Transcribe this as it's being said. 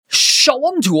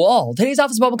Shalom to all. Today's daf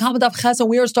is Bava Kama daf Ches, and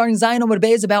we are starting Zion Amud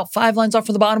Beis about 5 lines off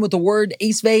from the bottom with the word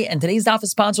Esvei. And today's daf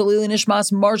is sponsored Lili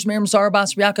Nishmas, Marsh Miriam Sarah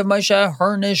Bas Yaakov Moshe.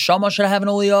 Her neshama should have an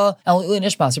aliyah. And Lili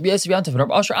Nishmas, Rabbi Yosef Yantav,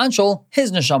 Rabbi Asher Anshul,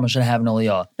 his neshama should have an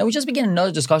aliyah. Now we just began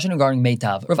another discussion regarding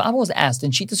Meitav. Rav Abba was asked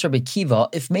in Shitas Rabbi Kiva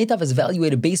if Meitav is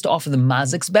evaluated based off of the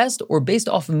Mazik's best or based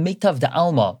off of Meitav de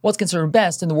Alma, what's considered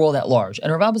best in the world at large.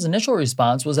 And Rav Abba's initial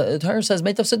response was that the Torah says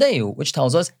Meitav Sadeu, which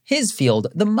tells us his field,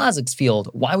 the Mazik's field.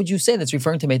 Why would you say that's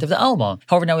referring to Meitav de Alma?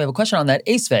 However, now we have a question on that.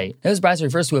 Esvei. Now this brayso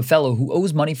refers to a fellow who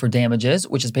owes money for damages,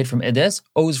 which is paid from Idis,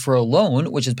 owes for a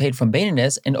loan, which is paid from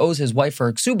Baininus, and owes his wife for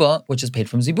a ksuba, which is paid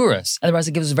from Ziburis. And the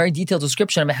brayso gives a very detailed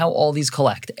description of how all these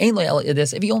collect. Ein lo el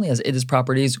Idis, if he only has Idis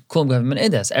properties, kulam gavin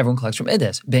Idis, everyone collects from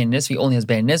Idis. Baininus, if he only has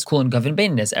Baininus, kulam gavin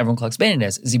Baininus, everyone collects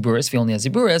Baininus. Ziburis, if he only has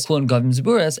Ziburis, kulam gavin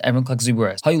Ziburis, everyone collects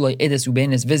Ziburis. Hayuloi Idis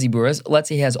ubaininus viziburis. Let's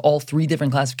say he has all 3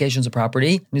 different classifications of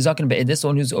property. Nizakin be'idis, the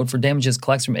one who's owed for damages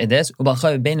collects from Idis.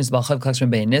 Ubalchav baininus, balchav collects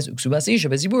from Baininus. Uksubas isha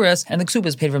beziburis, and the ksuba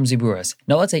is paid from Ziburis.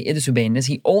 Now let's say Idis ubaininus,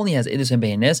 he only has Idis and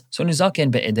Baininus. So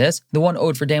Nizakin be'idis, the one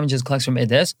owed for damages collects from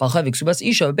Idis. Balchav uksubas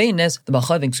isha baininus, the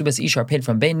balchav and ksubas isha are paid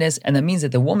from Baininus, and that means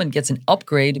that the woman gets an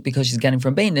upgrade because she's getting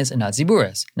from Baininus and not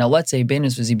Ziburis. Now let's say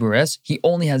Baininus for Ziburis, he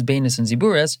only has Baininus and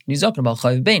Ziburis. Nizakin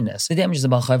balchav baininus, the damages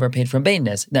of balchav are paid from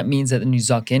Baininus. That means that the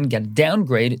Nizakin get a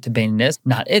downgrade to Baininus,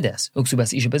 not Idis.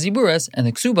 Uksubas isha beziburis, and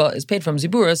the ksuba is paid from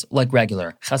Ziburis like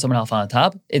regular. Chasam and alpha on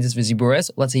top, Idis for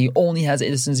Ziburis. Let's say he only has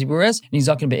Idis and Ziburis.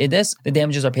 Nizakin be'idis, the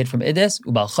damages are paid from Idis.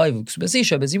 Ubalchav uksubas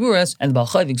isha beziburis, and the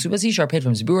balchav and ksubas isha are paid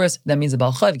from Ziburis. That means the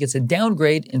balchav gets a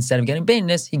downgrade. Instead of getting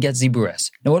Baininus, he gets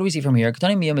Ziburis. Now what do we see from here?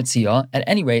 At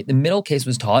any rate, the middle case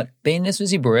was taught Baininus for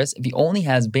Ziburis. If he only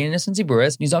has Baininus and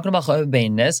Ziburis, Nizakin balchav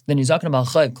Baininus, then Nizakin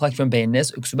balchav collect from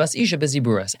Baininus. Uksubas isha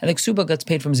beziburis, and the ksuba gets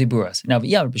paid from Ziburis. Now, if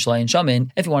you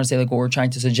want to say like what we're trying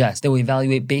to suggest, that we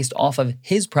evaluate based off of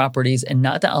his properties and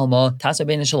not the alma,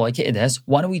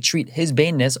 why don't we treat his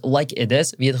bainness like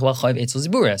idis,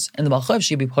 and the balchav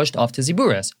should be pushed off to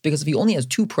Ziburis? Because if he only has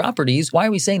 2 properties, why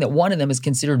are we saying that one of them is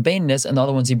considered bainness and the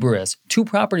other one's Ziburis? 2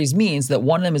 properties means that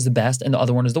one of them is the best and the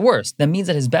other one is the worst. That means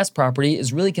that his best property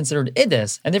is really considered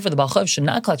idis, and therefore the balchav should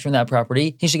not collect from that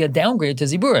property. He should get downgraded to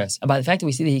Ziburis. And by the fact that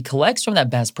we see that he collects from that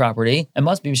best property, it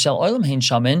must be b'shel olam hein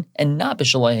shamin and not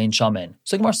b'shel hein shamin.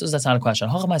 So Gemara says that's not a question.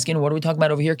 What are we talking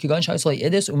about over here?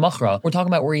 We're talking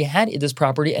about where he had Idis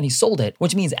property and he sold it,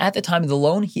 which means at the time of the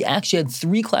loan, he actually had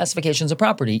 3 classifications of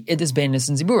property, Idis, Baininus,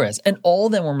 and Ziburis, and all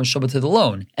of them were meshubah to the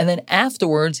loan. And then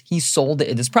afterwards, he sold the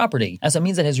Idis property. And so that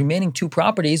means that his remaining 2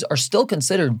 properties are still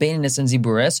considered Baininus and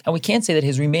Ziburis, and we can't say that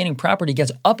his remaining property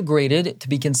gets upgraded to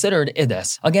be considered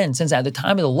Idis. Again, since at the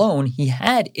time of the loan, he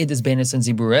had Idis, Baininus, and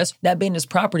Ziburis, that Baininus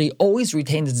property always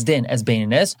retains its din as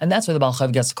Baininus, and that's where the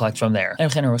balchav gets to collect from there.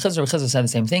 And Chizr said the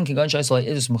same thing.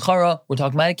 We're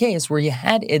talking about a case where he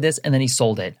had Idis and then he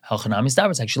sold it.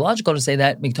 It's actually logical to say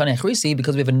that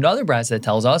because we have another brayso that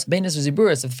tells us Baininus or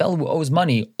Ziburis, if the fellow who owes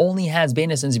money only has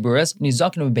Baininus and Ziburis,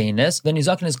 Nizakin of Baininus, then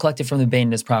Nizakin is collected from the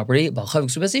Baininus property. The balchav and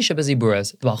ksubas isha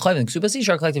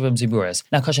are collected from Ziburis.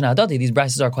 Now, Kashan Adati, these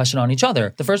braysos are a question on each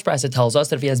other. The first brayso tells us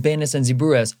that if he has Baininus and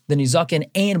Ziburis, then Nizakin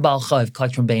and balchav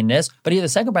collect from Baininus. But here the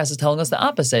second brayso is telling us the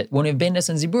opposite. When we have Baininus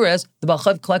and Ziburis, the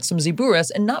balchav collects from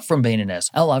Ziburis and not from Baininus.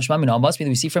 Must be that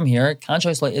we see from here.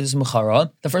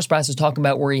 The first brayso is talking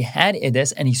about where he had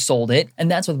Idis and he sold it, and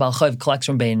that's what the balchav collects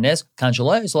from Baininus.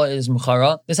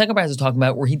 The second brayso is talking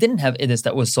about where he didn't have Idis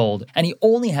that was sold, and he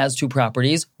only has 2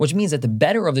 properties, which means that the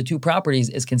better of the 2 properties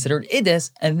is considered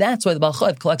Idis, and that's why the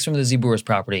balchav collects from the Ziburis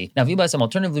property. Now, if you buy some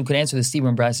alternative, we could answer the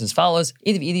Stibur brayso as follows: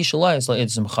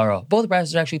 both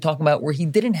braysos are actually talking about where he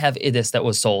didn't have Idis that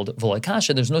was sold.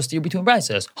 There's no steer between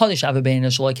braysos.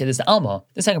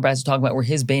 The second brayso is talking about where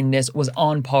his Baininus was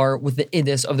on par with the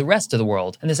Idis of the rest of the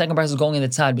world. And the second brayso is going in the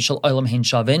tzad b'shel olam hein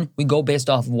shavin. We go based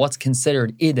off of what's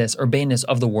considered Idis or Baininus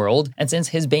of the world. And since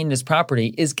his Baininus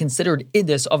property is considered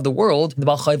Idis of the world, the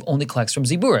balchav only collects from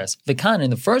Ziburis. V'kan in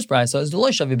the first brayso is the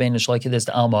loy shavi Baininus like Idis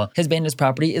to alma. His Baininus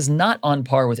property is not on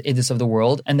par with Idis of the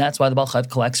world, and that's why the balchav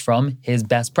collects from his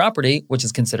best property, which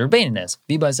is considered Baininus.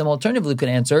 V'by some alternatively could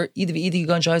answer either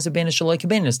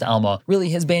Baininus to alma. Really,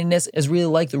 his Baininus is really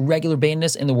like the regular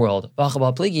Baininus in the world.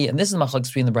 And this is machlokes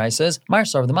between the braysos.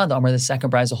 The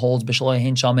second brayso holds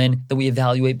that we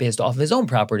evaluate based off of his own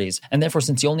properties, and therefore,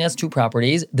 since he only has 2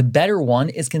 properties, the better one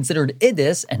is considered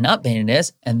Idis and not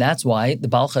Baininus, and that's why the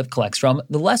balchav collects from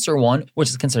the lesser one, which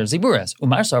is considered Ziburis.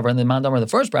 And the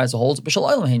first brayso holds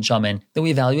that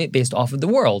we evaluate based off of the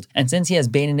world, and since he has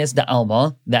Baininus da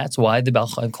alma, that's why the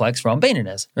balchav collects from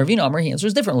Baininus. Ravina Amar, he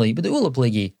answers differently, but the Ula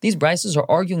pligi. These braysos are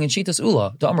arguing in Shitas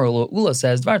Ula. The Amar Ula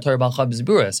says Dvar Torah balchav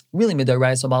Ziburis. Really,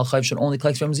 midaraisa balchav should only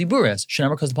collect from Ziburis.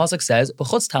 Because the pasuk says,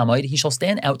 B'chutz tamid, he shall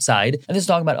stand outside. And this is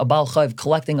talking about a Baal Chayv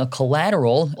collecting a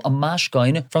collateral, a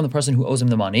mashkain, from the person who owes him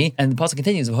the money. And the pasuk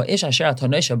continues,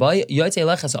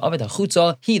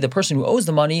 he, the person who owes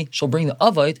the money, shall bring the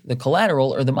avit, the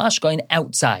collateral, or the mashkain,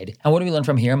 outside. And what do we learn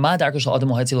from here? What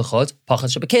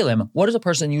does a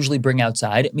person usually bring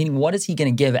outside? Meaning, what is he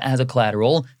going to give as a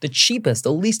collateral? The cheapest,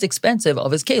 the least expensive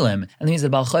of his kelim. And that means that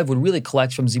Baal Chayv would really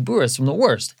collect from ziburis, from the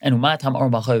worst. And umatam ar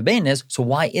Baal Chayv beinis. So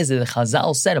why is it that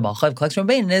Chazal said Baal Chayv collects from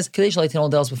beinis?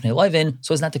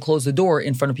 So as not to close the door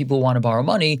in front of people who want to borrow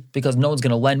money, because no one's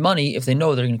going to lend money if they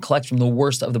know they're going to collect from the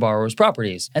worst of the borrower's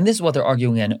properties. And this is what they're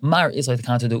arguing in. Mar is like the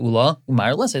kanta de ula,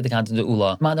 umar less like the kanta de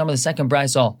ula. Madam the second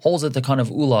brisa holds that the kan of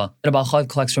ula that a Baal Chayv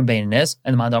collects from beinis,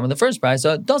 and the madam the first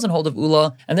brisa doesn't hold of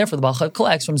ula, and therefore the Baal Chayv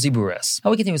collects from ziburis.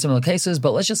 Now we continue with similar cases,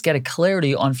 but let's just get a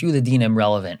clarity on a few of the dinim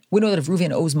relevant. We know that if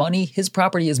Reuven owes money, his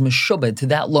property is meshubed to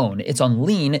that loan. It's on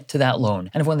lien to that loan.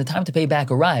 And if when the time to pay back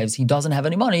arrives, he doesn't have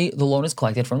any money, the loan is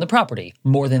collected from the property.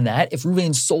 More than that, if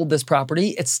Reuven sold this property,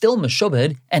 it's still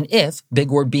meshubed, and if, big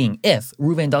word being if,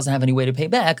 Reuven doesn't have any way to pay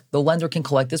back, the lender can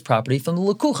collect this property from the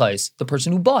lekuchais, the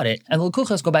person who bought it, and the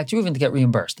lekuchais go back to Reuven to get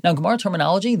reimbursed. Now, Gemara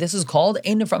terminology, this is called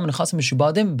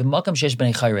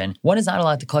one is not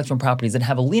allowed to collect from properties that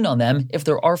have a lien on them if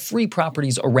there are free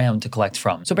properties around to collect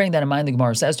from. So bearing that in mind, the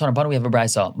Gemara says, Tanabana, we have a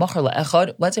brisa. Machar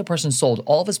le'echad, let's say a person sold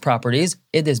all of his properties,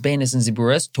 idis, beinis, and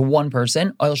ziburis, to one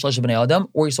person, or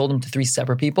he sold them to three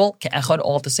separate people, ke'echad,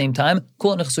 all at the same time,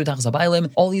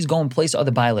 all these go in place of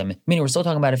the bailim. Meaning we're still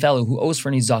talking about a fellow who owes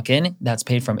for nizakin, that's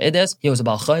paid from idis, he owes a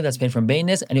Baal Chayv, that's paid from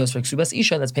beinis, and he owes for ksubas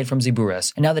isha, that's paid from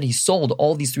ziburis. And now that he sold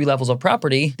all these three levels of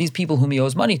property, these people whom he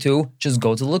owes money to just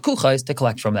go to the lekuchais to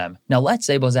collect from them. Now let's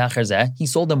say he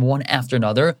sold them one after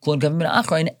another,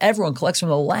 everyone collects from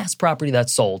the last property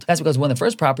that's sold. That's because when the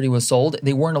first property was sold,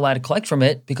 they weren't allowed to collect from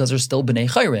it because there's still b'nei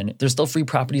chayrin. There's still free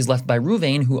properties left by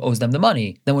Reuven who owes them the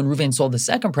money. Then when Reuven sold the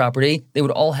second property, they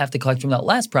would all have to collect from that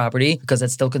last property because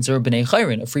that's still considered b'nei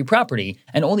chayrin, a free property.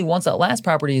 And only once that last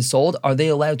property is sold are they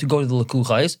allowed to go to the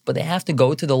lekuchais, but they have to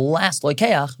go to the last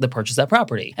lokeach that purchased that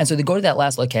property. And so they go to that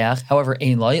last lokeach, however,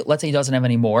 let's say he doesn't have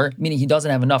any more, meaning he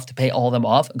doesn't have enough to pay all of them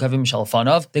off, gavim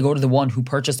shalfanov, they go to the one who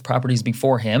purchased properties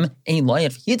before him.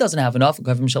 If he doesn't have enough,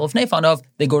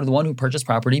 they go to the one who purchased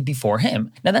property before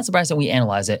him. Now that's the price that we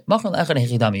analyze it.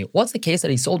 What's the case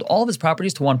that he sold all of his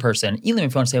properties to one person? Even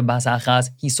if you want to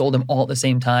say he sold them all at the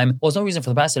same time. Well, there's no reason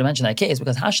for the Brisa to mention that case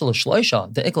because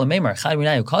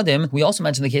we also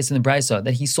mentioned the case in the Brisa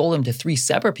that he sold them to three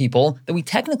separate people, that we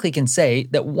technically can say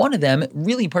that one of them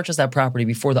really purchased that property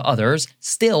before the others.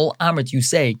 Still, Amrit, you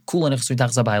say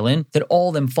that all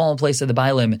of them fall in place of the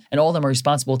bailim, and all of them are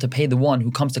responsible to pay the one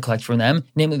who comes to collect from them.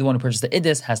 Namely, the one who purchased the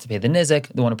idis has to pay the nizik,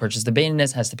 the one who purchased the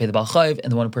beinis has to pay the Baal Chayv,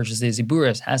 and the one who purchased the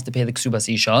ziburis has to pay the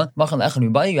ksubas isha.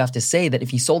 You have to say that if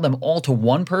he sold them all to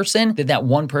one person, that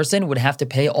one person would have to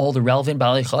pay all the relevant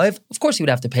Baal Chayv. Of course, he would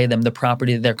have to pay them the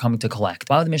property that they're coming to collect.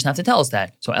 Why would the Mishnah have to tell us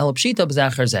that? So El Pshita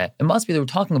b'zachar zeh. It must be that we're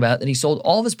talking about that he sold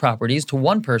all of his properties to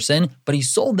one person, but he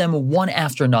sold them one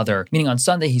after another. Meaning on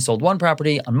Sunday he sold one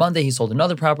property, on Monday he sold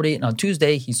another property, and on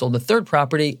Tuesday he sold the third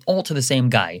property, all to the same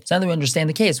guy. So now that we understand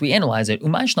the case, we analyze it.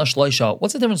 What's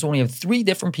the difference when we have three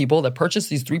different people that purchase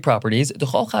these three properties?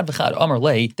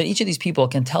 That each of these people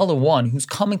can tell the one who's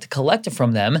coming to collect it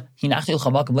from them,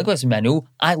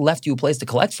 I left you a place to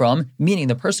collect from, meaning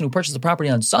the person who purchased the property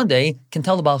on Sunday can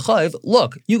tell the Baal Chayv,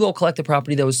 look, you go collect the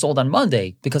property that was sold on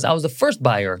Monday because I was the first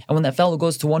buyer. And when that fellow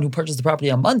goes to one who purchased the property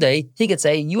on Monday, he could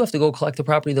say, you have to go collect the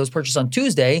property that was purchased on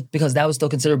Tuesday because that was still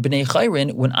considered b'nei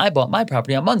chayrin when I bought my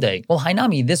property on Monday. Well,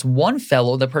 Hainami, this one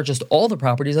fellow that purchased all the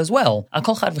properties as well.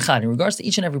 In regards to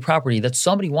each and every property that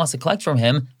somebody wants to collect from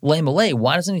him, why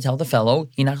doesn't he tell the fellow,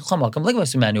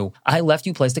 I left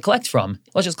you a place to collect from?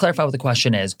 Let's just clarify what the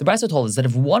question is. The Brisa told us that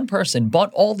if one person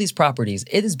bought all these properties,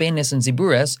 it is beinis and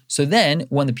ziburis, so then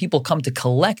when the people come to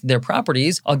collect their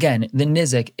properties, again, the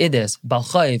nizik, idis, Baal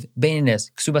Chayv,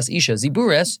 beinis, ksubas isha,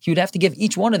 ziburis, he would have to give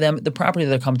each one of them the property that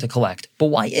they're coming to collect. But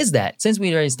why is that? Since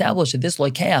we already established that this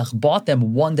lokeach bought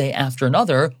them one day after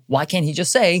another, why can't he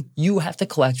just say, you have to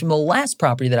collect from the last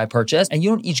property that I purchased, and you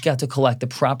don't each get to collect the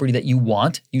property that you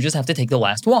want, you just have to take the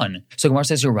last one. So Gemara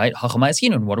says, you're right, what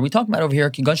are we talking about over here?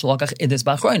 This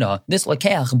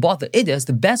lokeach bought the idis,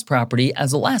 the best property,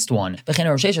 as the last one.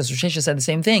 Roshesha said the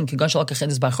same thing,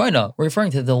 we're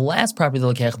referring to the last property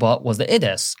the lokeach bought was the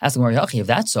idis. Ask the Gemara, if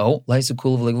that's so, why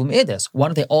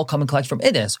don't they all come and collect from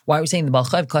idis? Why are we saying the Baal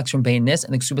Chayv collects from beinis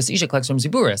and the ksubas isha collects from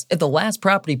ziburis? If the last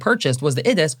property purchased was the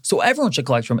idis, so everyone should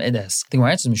collect from idis. The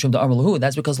Gemara answers,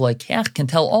 that's because lokeach can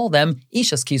tell all them,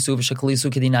 ishas kisu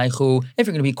v'shakalisu kedinaychu, if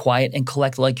you're going to be quiet and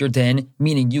collect like your din,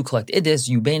 meaning you collect idis,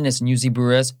 you beinis, and you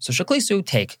ziburis, so V'shaklisu,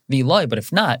 take. V'loi, but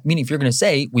if not, meaning if you're going to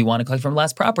say, we want to collect from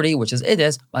last property, which is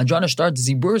idis, ma'adrana shtar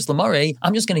ziburis lamare,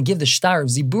 I'm just going to give the shtar of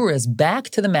ziburis back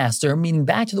to the master, meaning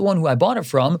back to the one who I bought it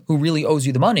from, who really owes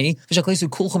you the money, V'shaklisu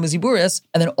kulchum ziburis,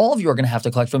 and then all of you are going to have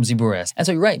to collect from ziburis. And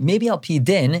so you're right, maybe al pi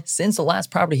din, since the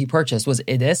last property he purchased was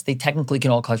idis, they technically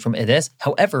can all collect from idis.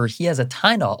 However, he has a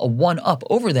taina, a one-up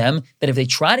over them, that if they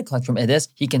try to collect from idis,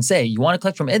 he can say, you want to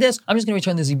collect from idis? I'm just going to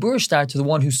return the zibur shtar to the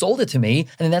one who sold it to me,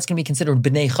 and then that's going to be considered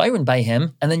b'nei chayrin by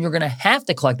him, and then you're going to have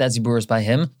to collect that ziburis by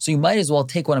him, so you might as well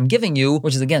take what I'm giving you,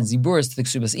 which is again ziburis to the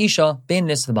ksubas isha,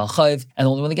 beinis to the balchayv, and the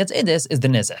only one that gets idis is the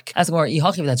nizik. As the Gemara,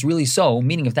 if that's really so,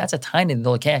 meaning if that's a taina that the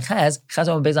lekeach has,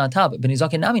 chazam bezan tab,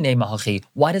 b'nizakin nami nei mahachi.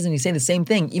 Why doesn't he say the same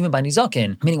thing even by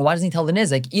nizakin? Meaning, why doesn't he tell the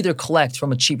nizik either collect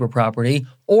from a cheaper property,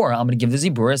 or I'm going to give the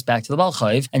ziburis back to the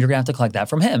balchayv, and you're going to have to collect that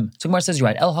from him. So Gemara says, you're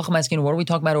right. El hacham, what are we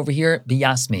talking about over here?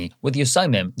 Biyasmi, with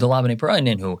Yosaimim, the labane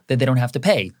paraninhu, that they don't have to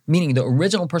pay. Meaning the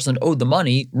original person that owed the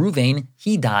money, Ruvain,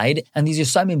 he died, and these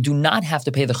Yosaimim do not have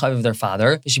to pay the chayv of their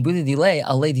father. The shibud delay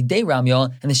aledi de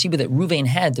ramya, and the shibud that Ruvain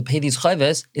had to pay these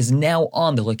chayvs is now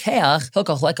on the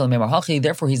lekeach.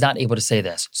 Therefore, he's not able to say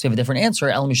this. So you have a different answer.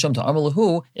 El mishum to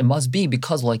amalahu. It must be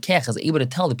because lekeach is able to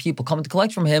tell the people coming to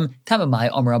collect from him. Tamamai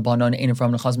amar abanon ain't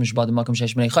from nechaz mishubadim makam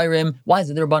shesh bnei chayrim. Why is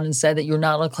it the Rabbanan said that you're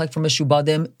not allowed to collect from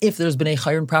mishubadim if there's bnei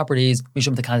chayrim properties?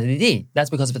 Mishum takana didi. That's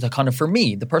because of a takana for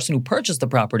me, the person who purchased the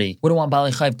property. We don't want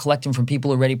balei chayv collecting from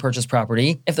people who already purchased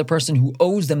property if the person who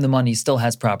owes them the money still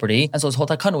has property, and so his whole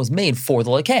takana was made for the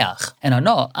lekeach. And the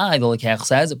lekeach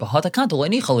says,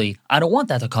 I don't want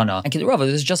that takana. And Rava,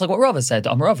 this is just like what Rava said.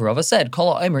 Rava said,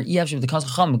 anyone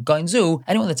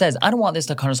that says, I don't want this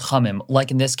takana's chamim,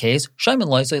 like in this case, Shaiman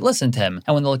loy, so he listened to him.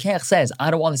 And when the lekeach says,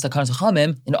 I don't want this takana's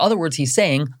chamim, in other words, he's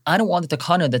saying, I don't want the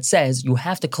takana that says you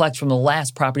have to collect from the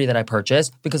last property that I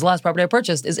purchased, because the last property I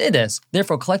purchased is idis.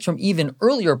 Therefore, collect from even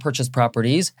earlier purchased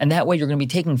properties, and that way you're going to be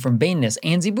taking from bainis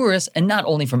and ziburis, and not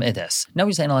only from idis. Now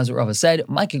we analyze what Rava said.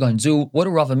 What do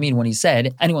Rava mean when he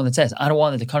said, anyone that says, I don't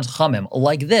want the takana's chamim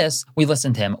like this, we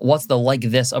listen to him. What's the like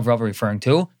this of Rava referring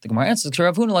to? The Gemara answers,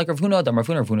 Rav Huna, like Rav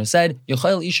Huna said,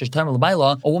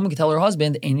 a woman can tell her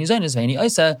husband,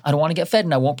 I don't want to get fed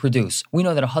and I won't produce. We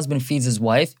know that a husband feeds his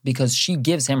wife because she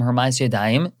gives him her ma'aseh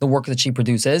yadayim, the work that she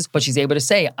produces, but she's able to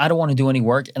say, I don't want to do any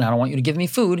work and I don't want you to give me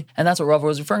food, and that's what Rava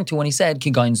was referring to when he said,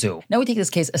 Kigain zu. Now we take this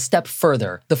case a step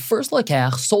further. The first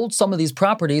lekach sold some of these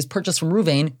properties purchased from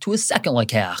Ruvain to a second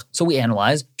lekach. So we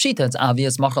analyze, pshita, it's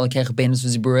obvious, machar lekach beinis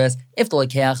v'ziburis, if the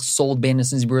lekach sold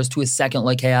beinis and ziburis to a second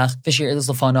lekach, v'shir idis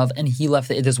lefanov, and he left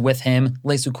the idis with him,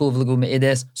 leisu kul v'legu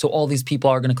me'idis, so all these people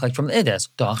are going to collect from the idis,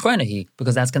 da'achrenahi,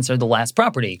 because that's considered the last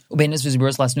property. Beinis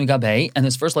v'ziburis las nugabe, and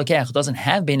this first lekach doesn't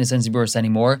have beinis and ziburis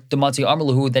anymore, dematzi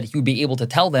amarlahu, that he would be able to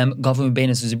tell them, gavum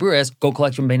beinis v'ziburis, go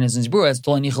collect from beinis and ziburis,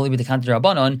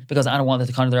 because I don't want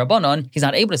the takana rabbanon. He's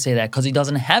not able to say that because he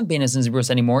doesn't have beinis and ziburis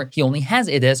anymore. He only has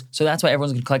idis, so that's why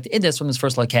everyone's going to collect idis from this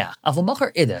first lekach.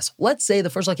 Avlamachar idis. Let's say the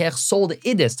first lekach sold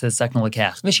idis to the second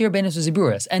lekach, v'shir beinis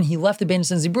v'ziburis, and he left the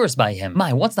beinis and ziburis by him.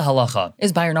 What's the halacha?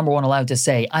 Is buyer number one allowed to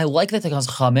say, I like the takanas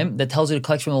chamim that tells you to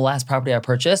collect from the last property I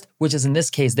purchased, which is in this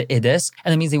case the idis,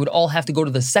 and that means they would all have to go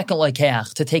to the second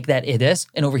lekach to take that idis,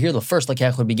 and over here the first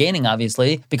lekach would be gaining,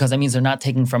 obviously, because that means they're not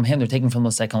taking from him, they're taking from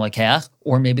the second lekach,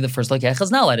 or maybe the first lekach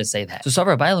is not allowed to say that. So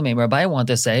Savar Rabbi wanted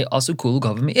to say, Asu kulu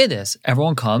gavim idis.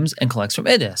 Everyone comes and collects from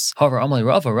idis. However, Amalei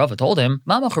Rava told him,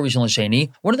 Mama charishon l'sheni.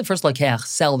 When did the first lekach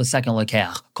sell the second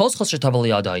lekach? Kos chos shetav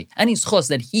liyadai. Any chos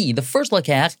that he, the first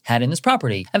lekach, had in his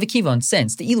property. And v'kivon,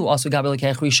 since the ilu asu gabi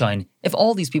lekach rishon. If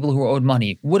all these people who were owed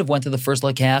money would have went to the first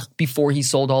lekach before he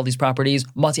sold all these properties,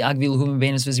 Mati agvi luhum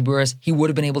beinis v'ziburis, he would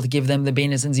have been able to give them the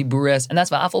beinis and ziburis, and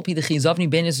that's va'afal pi dechizavni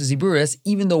beinis v'ziburis.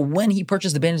 Even though when he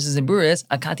purchased the beinis and ziburis,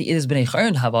 akati idis b'nei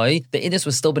chayrin havai, the idis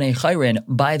was still b'nei chayrin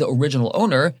by the original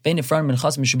owner. Ve'nefran min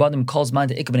chas mishubadim calls man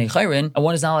to ik b'nei chayrin, and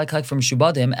one is not allowed to collect from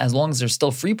shubadim as long as there's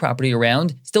still free property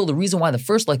around. Still, the reason why the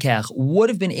first lekach would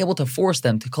have been able to force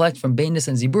them to collect from beinis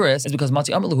and ziburis is because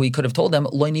Mati Amalu, he could have told them,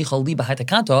 Lo nichal li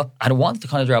b'haitakanta, I don't want the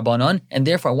takana d'Rabbanan, and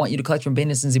therefore I want you to collect from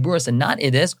beinis and ziburis and not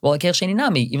idis. Well, lekach sheni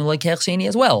nami, even lekach sheni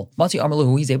as well. Mati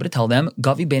Amalu, he's able to tell them,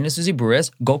 Gavi beinis and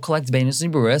ziburis, go collect beinis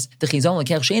and ziburis. The chizon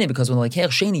lekach sheni, because when lekach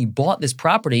sheni bought this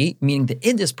property, meaning the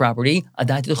idis property,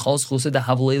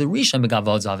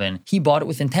 he bought it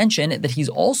with intention that he's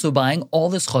also buying all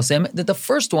this chosim that the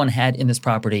first one had in this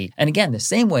property. And again, the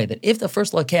same way that if the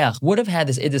first lekach would have had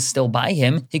this idis still by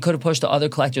him, he could have pushed the other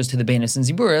collectors to the beinis and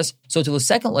ziburis. So to the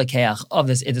second lekach of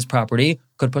this idis property,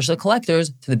 could push the collectors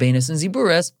to the Bainis and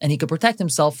Ziburis, and he could protect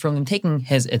himself from them taking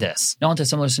his idis. Now, onto a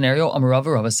similar scenario,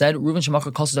 Rava said, Reuven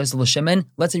Shemachar Kosudais L'Shimon.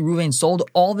 Let's say Reuven sold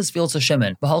all of his fields to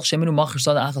Shimon. V'halch Shimon u'machar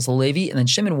sada achas Levi, and then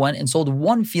Shimon went and sold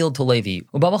one field to Levi.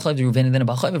 Ubava Chav Reuven, and then a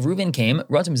Bachav of Reuven came,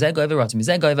 Ratim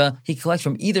Zegaiva, he could collect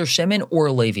from either Shimon or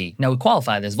Levi. Now we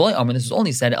qualify this. V'loi Amar, this was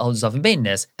only said El Zav and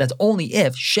Bainis. That's only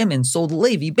if Shimon sold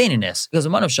Levi Bainis. Because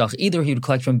of Manav Shach, either he would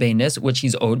collect from Bainis, which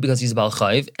he's owed because he's a Baal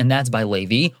Chav, and that's by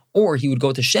Levi, or he would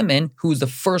go to Shimon, who's the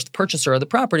first purchaser of the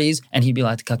properties, and he'd be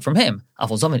allowed to collect from him.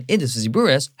 However,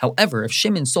 if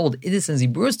Shimon sold Idis and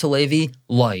Ziburis to Levi,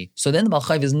 loy. So then the Baal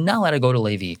Chayv is not allowed to go to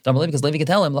Levi. Because Levi could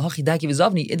tell him, that's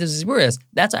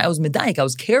why I was medayik, I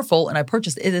was careful, and I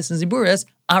purchased Idis and Ziburis.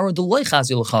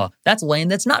 That's land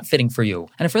that's not fitting for you.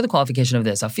 And a further qualification of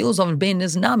this, even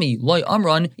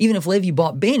if Levi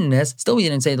bought Bainis, still we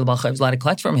didn't say the Baal Chayv is allowed to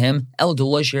collect from him.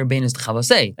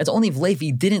 That's only if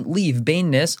Levi didn't leave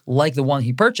Bainis like the one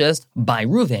he purchased by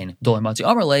Reuven.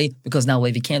 Because now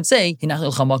Levi can't say,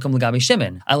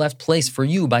 I left place for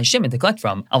you by Shimon to collect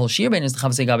from.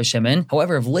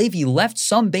 However, if Levi left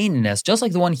some Bainis, just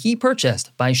like the one he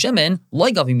purchased by Shimon,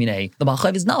 the Baal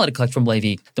Chayv is not allowed to collect from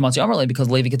Levi. Because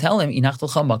Levi could tell him,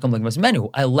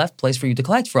 I left place for you to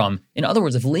collect from. In other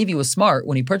words, if Levi was smart,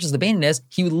 when he purchased the Bainis,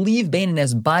 he would leave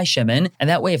Bainis by Shimon, and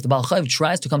that way if the Baal Chayv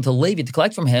tries to come to Levi to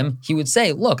collect from him, he would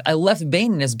say, look, I left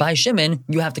Bainis by Shimon,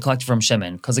 you have to collect from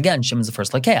Shimon. Because again, Shimon's the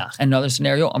first Lakeach. And another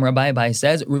scenario, Amar Abai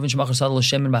says, Reuven Shemachar Sadal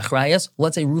Shimon B'Achrayas.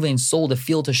 Let's say Reuven sold a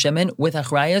field to Shimon with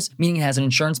Achrayas, meaning it has an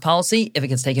insurance policy. If it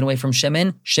gets taken away from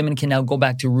Shimon, Shimon can now go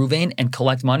back to Reuven and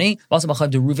collect money. Also, Baal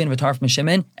Chayv to Reuven V'tar from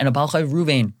Shimon, and a Baal Chayv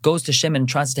Reuven goes to Shimon and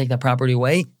tries to take that property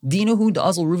away. Dinuhu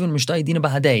da'azal Reuven Mishtay Dina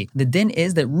Bahadei. The din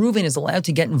is that Reuven is allowed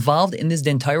to get involved in this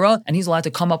din Torah, and he's allowed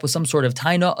to come up with some sort of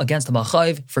taina against the Baal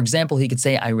Chayv. For example, he could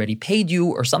say, I already paid you,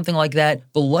 or something like that.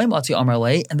 And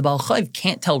the Baal Chayv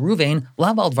can't tell Reuven,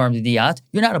 La Baal Dvarim Diyat,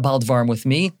 you're not a Baal Dvarim with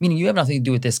me, meaning you have nothing to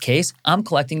do with this case. I'm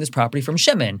collecting this property from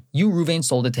Shimon. You, Reuven,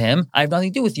 sold it to him. I have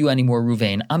nothing to do with you anymore,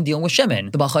 Reuven. I'm dealing with Shimon.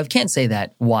 The Baal Chayv can't say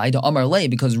that. Why?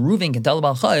 Because Reuven can tell the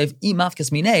Baal Chayv,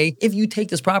 if you take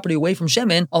this property away from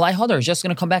Shimon, Alai Hadar is just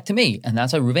going to come back to me. And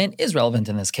that's why Reuven is relevant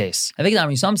in this case. I think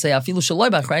some say,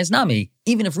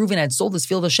 even if Reuven had sold this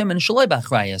field to Shimon,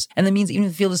 and that means even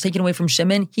if the field is taken away from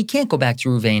Shimon, he can't go back to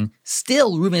Reuven.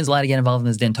 Still, Reuven is allowed to get involved in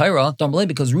this din Torah,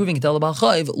 because Reuven can tell the Baal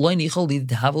Chayv,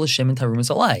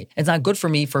 it's not good for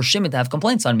me for Shimon to have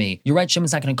complaints on me. You're right,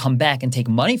 Shimon's not going to come back and take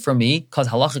money from me, because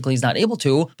halachically he's not able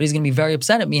to, but he's going to be very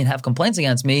upset at me and have complaints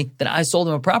against me that I sold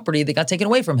him a property that got taken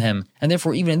away from him. And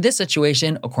therefore, even in this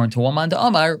situation, according to Waman de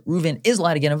Amar, Reuven is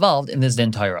allowed to get involved in this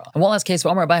din Torah. And one last case for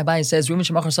Amar Abai says, Reuven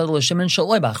Shemachar Sadal Shimon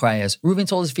Shaloi B'Achrayas. Reuven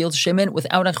sold his field to Shimon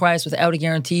without Achrayas, without a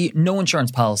guarantee, no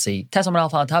insurance policy. And a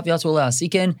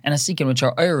Asikin, which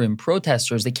are Arim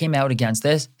protesters, that came out against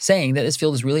this, saying that this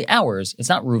field is really ours. It's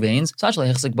not Reuven's.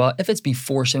 If it's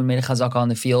before Shimon made a chazaka on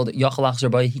the field, he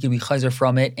could be chayzer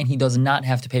from it, and he does not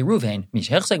have to pay Reuven.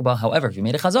 However, if he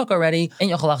made a chazaka already,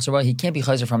 he can't be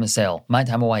chayzer from the sale. My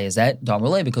time, why is that?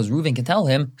 Because Reuven can tell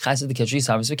him,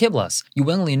 you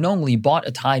willingly and knowingly bought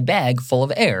a tied bag full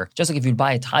of air. Just like if you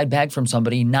buy a tied bag from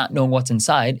somebody not knowing what's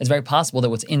inside, it's very possible that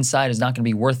what's inside is not going to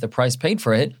be worth the price paid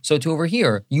for it. So to over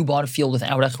here, you bought a field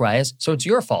without achrayas, so it's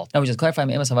your fault. Now we just clarify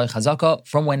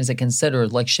from when is it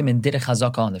considered like Shimon did a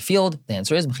chazaka on the field? The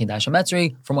answer is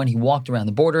from when he walked around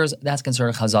the borders, that's considered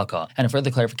a chazaka. And a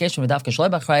further clarification with dafka shloi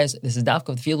b'achrayas, this is dafka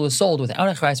if the field was sold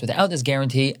without achrayas, without this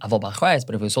guarantee, aval b'achrayas,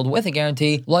 but if it was sold with a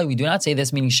guarantee, we do not say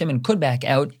this, meaning Shimon could back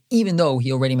out even though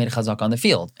he already made a chazaka on the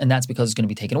field, and that's because it's going to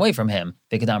be taken away from him.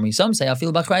 Some say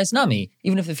afil b'achrayas nami,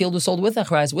 even if the field was sold with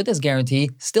achrayas, with this guarantee,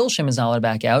 still Shimon's not allowed to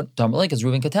back out. Because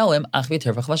Reuven could tell him,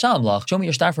 show me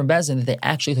your star from Bezin that they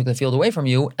actually took the field away from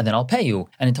you, and then I'll pay you.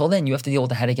 And until then, you have to deal with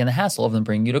the headache and the hassle of them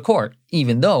bringing you to court,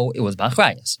 even though it was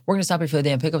b'achrayas. We're going to stop here for the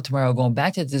day and pick up tomorrow, going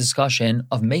back to the discussion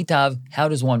of meitav. How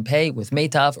does one pay with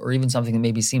meitav, or even something that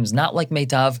maybe seems not like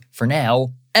meitav? For now,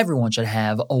 everyone should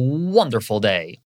have a wonderful day.